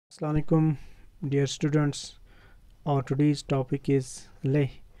Assalamu alaikum, dear students. Our today's topic is Leh,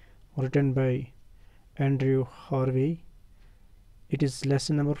 written by Andrew Harvey. It is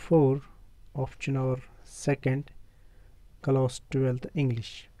lesson number 4, option our second, class 12th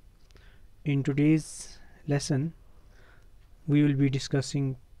English. In today's lesson, we will be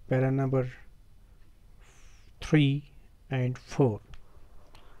discussing para number 3 and 4.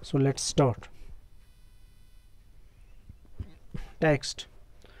 So let's start. Text.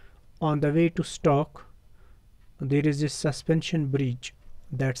 On the way to Stock, there is a suspension bridge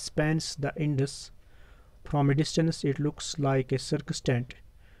that spans the Indus. From a distance it looks like a circus tent.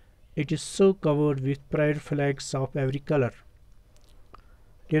 It is so covered with pride flags of every color.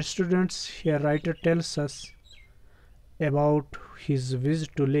 Dear students, here writer tells us about his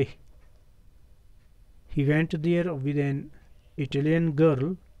visit to Leh. He went there with an Italian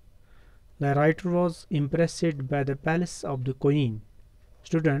girl. The writer was impressed by the palace of the queen.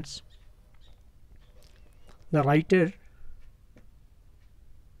 Students, the writer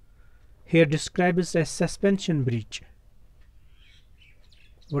here describes a suspension bridge.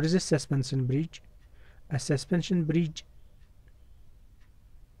 What is a suspension bridge? A suspension bridge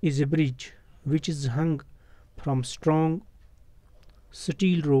is a bridge which is hung from strong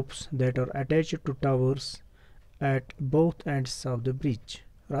steel ropes that are attached to towers at both ends of the bridge,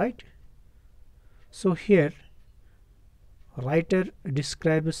 right? So here writer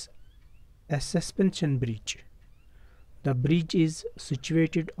describes a suspension bridge. The bridge is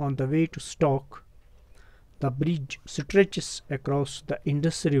situated on the way to Stock. The bridge stretches across the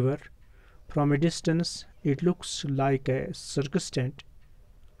Indus River. From a distance, it looks like a circus tent.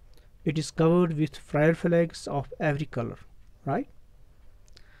 It is covered with friar flags of every color, right?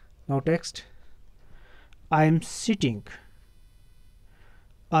 Now text. I am sitting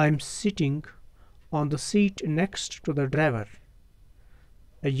on the seat next to the driver,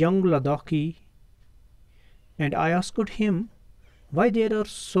 a young Ladakhi, and I asked him why there are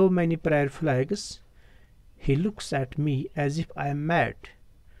so many prayer flags. He looks at me as if I am mad.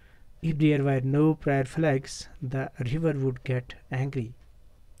 If there were no prayer flags, the river would get angry.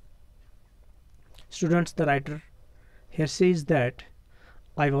 Students, the writer here says that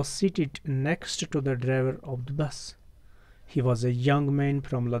I was seated next to the driver of the bus. He was a young man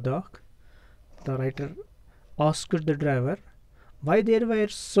from Ladakh. The writer asked the driver why there were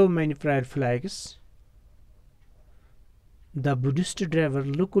so many prayer flags. The Buddhist driver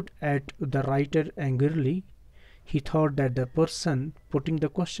looked at the writer angrily. He thought that the person putting the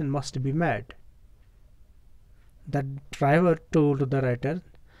question must be mad. The driver told the writer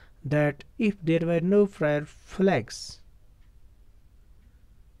that if there were no prayer flags,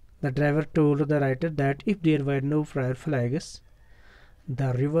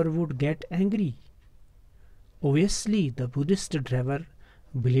 the river would get angry. Obviously, the Buddhist driver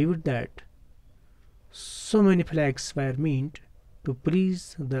believed that so many flags were meant to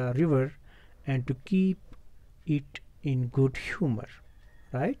please the river and to keep it in good humor,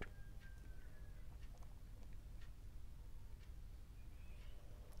 right?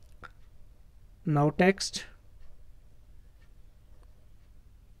 Now text.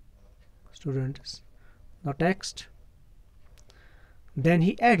 Students, now text. Then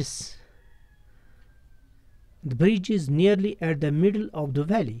he adds, the bridge is nearly at the middle of the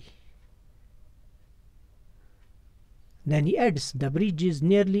valley. The bridge is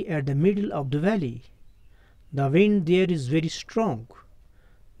nearly at the middle of the valley. The wind there is very strong.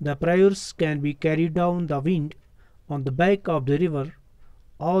 The prayers can be carried down the wind on the back of the river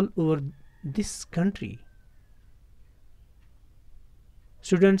all over this country.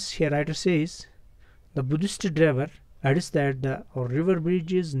 Students, here writer says, the Buddhist driver adds that the river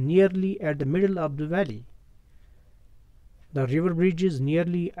bridge is nearly at the middle of the valley. The river bridge is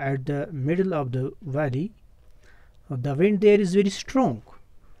nearly at the middle of the valley. The wind there is very strong.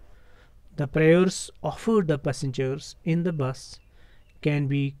 The prayers offered the passengers in the bus can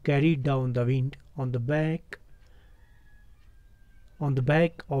be carried down the wind on the back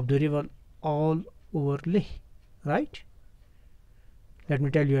of the river all over Leh, right? Let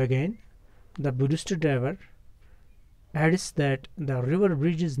me tell you again. The Buddhist driver adds that the river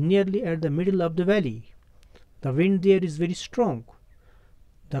bridge is nearly at the middle of the valley. The wind there is very strong.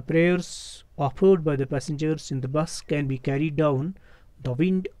 The prayers offered by the passengers in the bus can be carried down the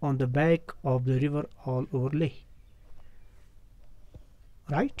wind on the back of the river all over Leh.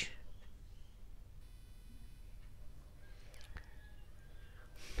 Right?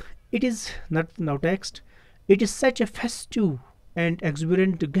 It is not now text. It is such a festive and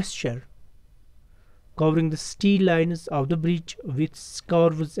exuberant gesture, covering the steel lines of the bridge with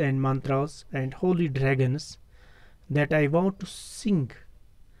scarves and mantras and holy dragons, that I want to sing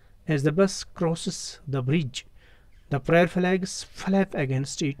As the bus crosses the bridge, the prayer flags flap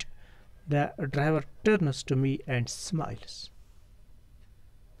against it. The driver turns to me and smiles.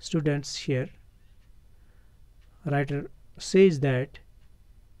 Students, here writer says that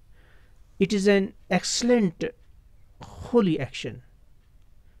it is an excellent holy action.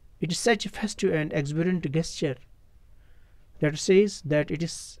 It is such a festive and exuberant gesture that says that it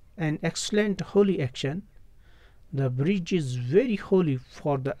is an excellent holy action. The bridge is very holy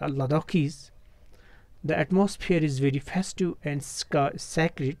for the Ladakhis. The atmosphere is very festive and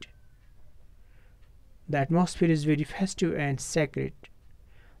sacred. The atmosphere is very festive and sacred.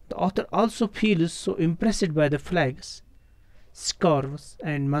 The author also feels so impressed by the flags, scarves,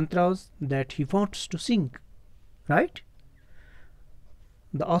 and mantras that he wants to sing. Right?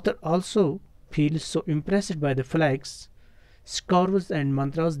 The author also feels so impressed by the flags, scarves, and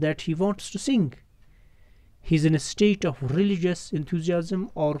mantras that he wants to sing. He is in a state of religious enthusiasm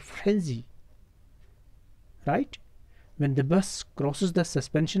or frenzy. Right? When the bus crosses the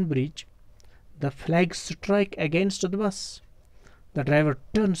suspension bridge, the flags strike against the bus. The driver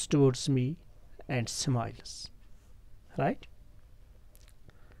turns towards me and smiles. Right?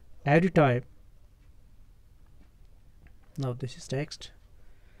 Every time, now this is text.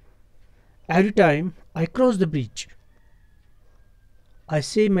 Every time I cross the bridge, I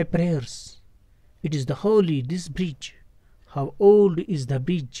say my prayers. It is the holy, this bridge. How old is the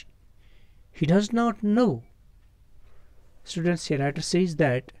bridge? He does not know. Students, here writer says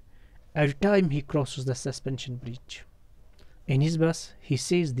that every time he crosses the suspension bridge, in his bus he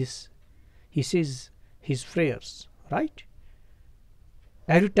says this. He says his prayers. Right?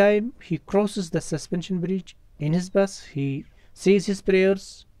 Every time he crosses the suspension bridge in his bus, he says his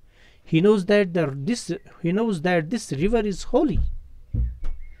prayers. He knows that this river is holy.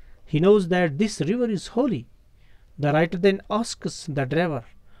 He knows that this river is holy. The writer then asks the driver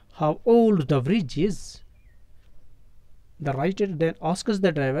how old the bridge is. The writer then asks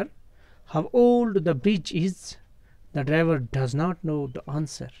the driver how old the bridge is. The driver does not know the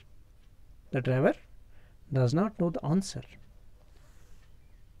answer. The driver does not know the answer.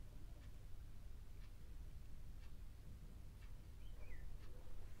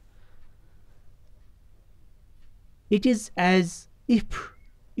 It is as if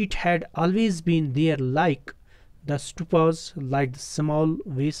it had always been there, like the stupas, like the small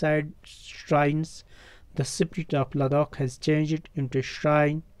wayside shrines. The spirit of Ladakh has changed it into a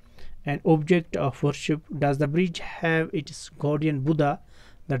shrine, an object of worship. Does the bridge have its guardian Buddha?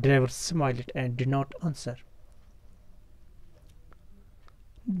 The driver smiled and did not answer.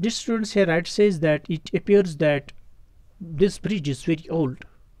 This student's here right says that it appears that this bridge is very old.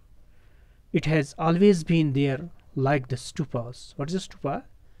 It has always been there, like the stupas. What is a stupa?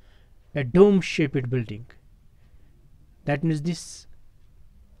 A dome-shaped building. That means this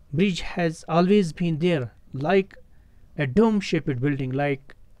bridge has always been there, like a dome-shaped building,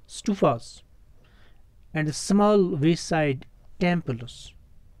 like stupas, and small wayside temples.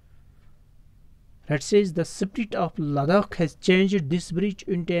 That says the spirit of Ladakh has changed this bridge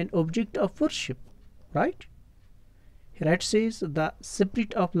into an object of worship. Right? Here it says the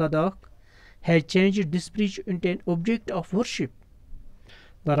spirit of Ladakh has changed this bridge into an object of worship.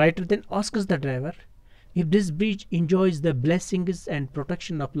 The writer then asks the driver if this bridge enjoys the blessings and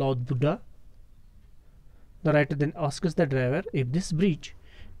protection of Lord Buddha. The writer then asks the driver if this bridge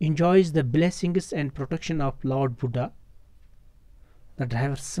enjoys the blessings and protection of Lord Buddha. The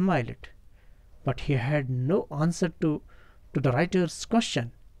driver smiled, but he had no answer to the writer's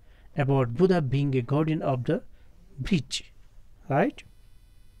question about Buddha being a guardian of the bridge. Right?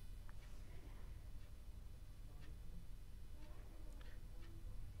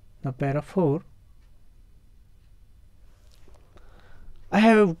 Now, para 4. I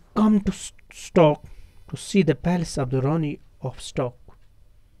have come to Stock to see the palace of the Rani of Stock.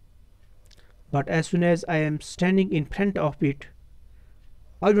 But as soon as I am standing in front of it,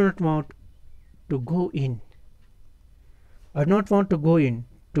 I do not want to go in. I do not want to go in,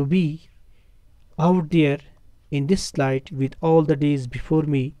 to be out there in this light with all the days before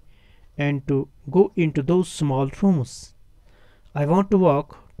me, and to go into those small rooms. I want to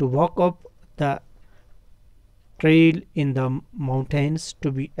walk up the trail in the mountains,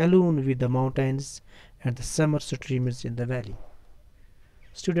 to be alone with the mountains and the summer streams in the valley.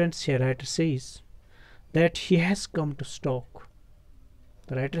 Students, here writer says that he has come to Stock.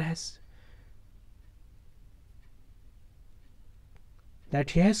 The writer has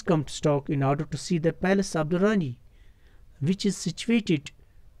that he has come to Stock in order to see the palace of the Rani, which is situated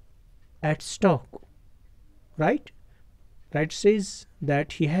at Stock. Right? Writer says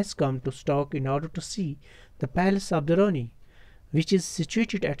that he has come to Stock in order to see the palace of the Rani, which is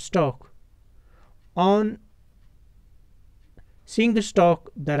situated at Stock. On seeing the Stock,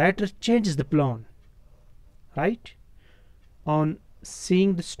 the writer changes the plan, right? On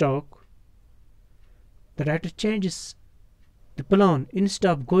seeing the Stock, the writer changes the plan.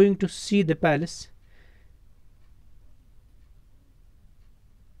 Instead of going to see the palace,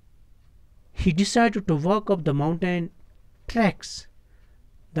 he decided to walk up the mountain tracks.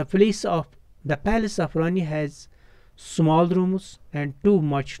 The palace of Rani has small rooms and too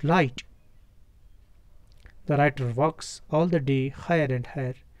much light. The writer walks all the day higher and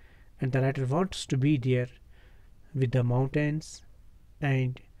higher, and the writer wants to be there with the mountains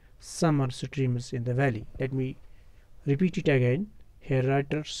and summer streams in the valley. Let me repeat it again. Here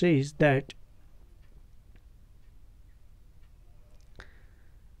writer says that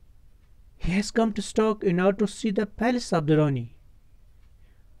he has come to Stock in order to see the palace of the Rani,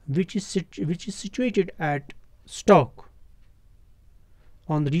 which is situated at Stock.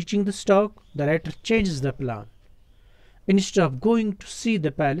 On reaching the Stock, the writer changes the plan. Instead of going to see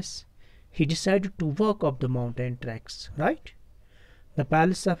the palace, he decided to walk up the mountain tracks, right? The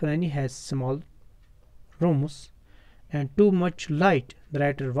palace of Rani has small rooms and too much light. The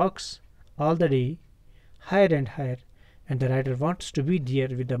writer walks all the day higher and higher, and the writer wants to be there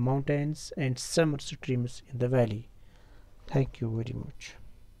with the mountains and summer streams in the valley. Thank you very much.